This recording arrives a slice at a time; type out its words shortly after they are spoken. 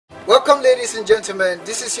Welcome, ladies and gentlemen.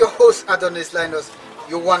 This is your host AdonisLinus,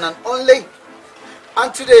 your one and only.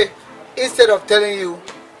 And today, instead of telling you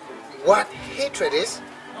what hatred is,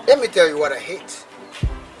 let me tell you what I hate.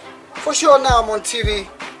 For sure, now I'm on TV.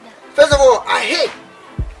 First of all, I hate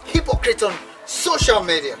hypocrites on social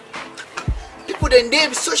media. People they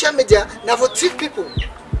name social media now for thief people.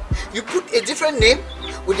 You put a different name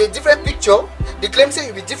with a different picture, they claim say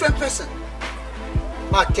you be a different person.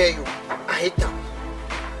 I tell you, I hate them.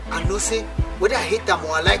 I know say whether I hate them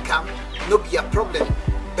or I like them, no be a problem.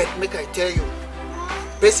 But make I tell you,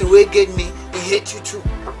 person who get me, he hate you too.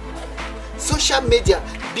 Social media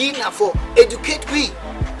being for educate we,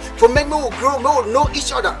 for make me will grow, me will know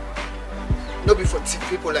each other. No be for thief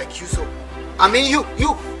people like you. So I mean you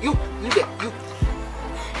there, you.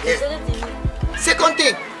 Yeah. Second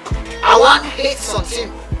thing, I want hate something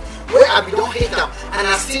where I be don't hate them and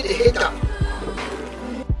I still hate them.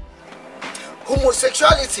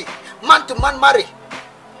 Homosexuality, man to man marry.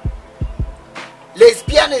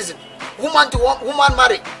 Lesbianism, woman to woman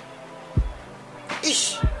marry.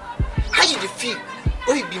 Ish, how you feel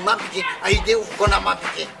when you be man begin and you dey gonna man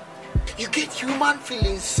begin? You get human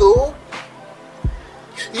feelings, so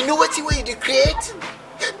you know what way you create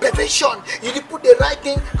perfection. You dey put the right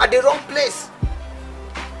thing at the wrong place.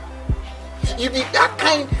 You be that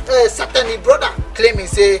kind satanic brother claiming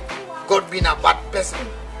say God being a bad person.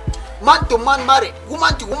 Man to man married,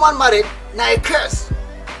 woman to woman married, now a curse.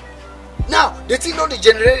 Now the thing don't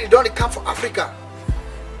degenerate, it don't come from Africa.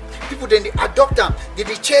 People then they adopt them, they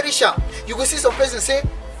cherish them. You go see some person say,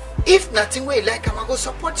 if nothing way like him, I go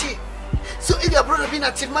support you. So if your brother being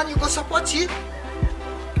a thief man, you go support you.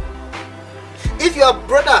 If your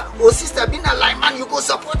brother or sister being a lying man, you go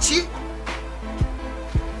support you.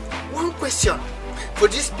 One question for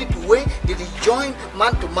these people where did they join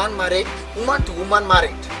man to man married, woman to woman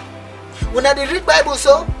married? When they read Bible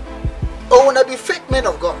so, or when they be fake men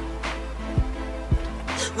of God?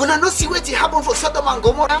 When I not see what it happen for Sodom and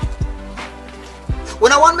Gomorrah?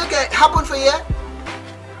 When I want to make it happen for you?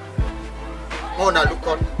 Oh, now look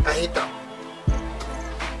on, I hate them.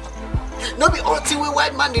 No be all thing what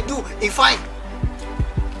white man they do, it's fine.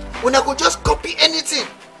 When I could just copy anything,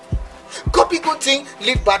 copy good thing,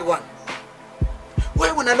 leave bad one.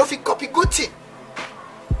 Why when I know if you copy good thing?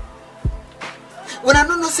 When I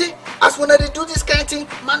don't know say, as when they do this kind of thing,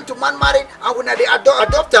 man to man married, and when they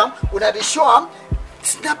adopt them, when they show them,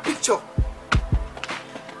 snap picture.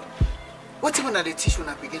 What when they teach when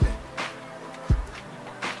I begin?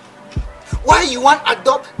 Why you want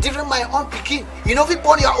adopt different my own picking? You know if you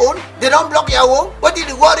born your own, they don't block your own. What did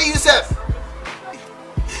you worry yourself?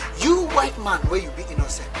 You white man where you be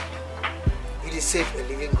innocent, you deserve a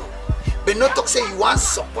living God. But not talk say you want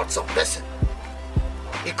support some person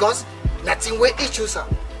because nothing where issues are.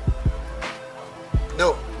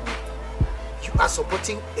 No, you are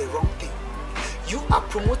supporting a wrong thing. You are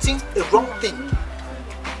promoting a wrong thing.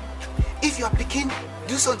 If you are picking,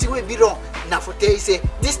 do something will be wrong. Now for tell you say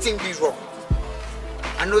this thing be wrong.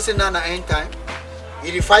 I know say now at end time,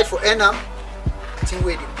 you fight for Enam. I think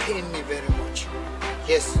where they pain me very much.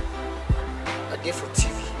 Yes, I did for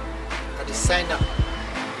TV. I did sign up.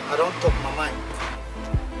 I don't talk my mind.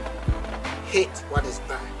 Hate what is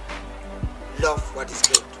bad. Love what is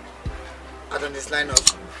good.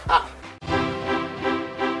 AdonisLinus.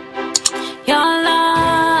 Your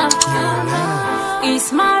love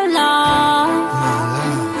is my love.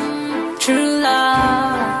 True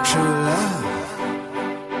love. True love.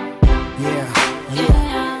 Yeah.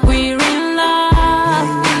 We're in love.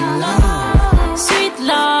 Sweet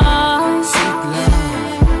love.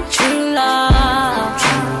 True love.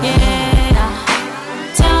 Yeah.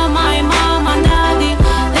 Tell my mom and daddy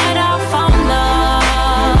that I found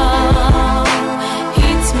love.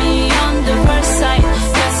 Hits me on the first sight.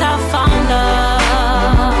 Yes, I found love.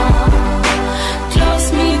 Close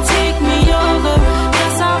me, take me over.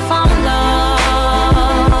 Yes, I found love.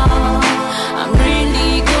 I'm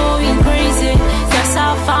really going crazy. Yes, I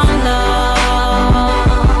found love.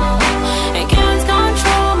 I can't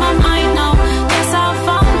control my mind now. Yes, I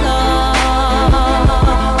found love.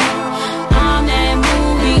 I'm a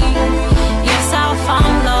movie. Yes, I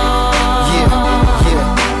found love.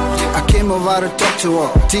 Yeah. I came over to talk to her.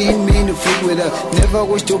 Didn't mean to freak with her. Never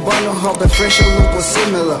wish to bother her, but fresh or look or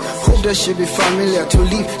similar. Hope that she be familiar. To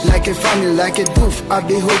live like a family, like a doof. I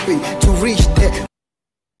be hoping to reach there.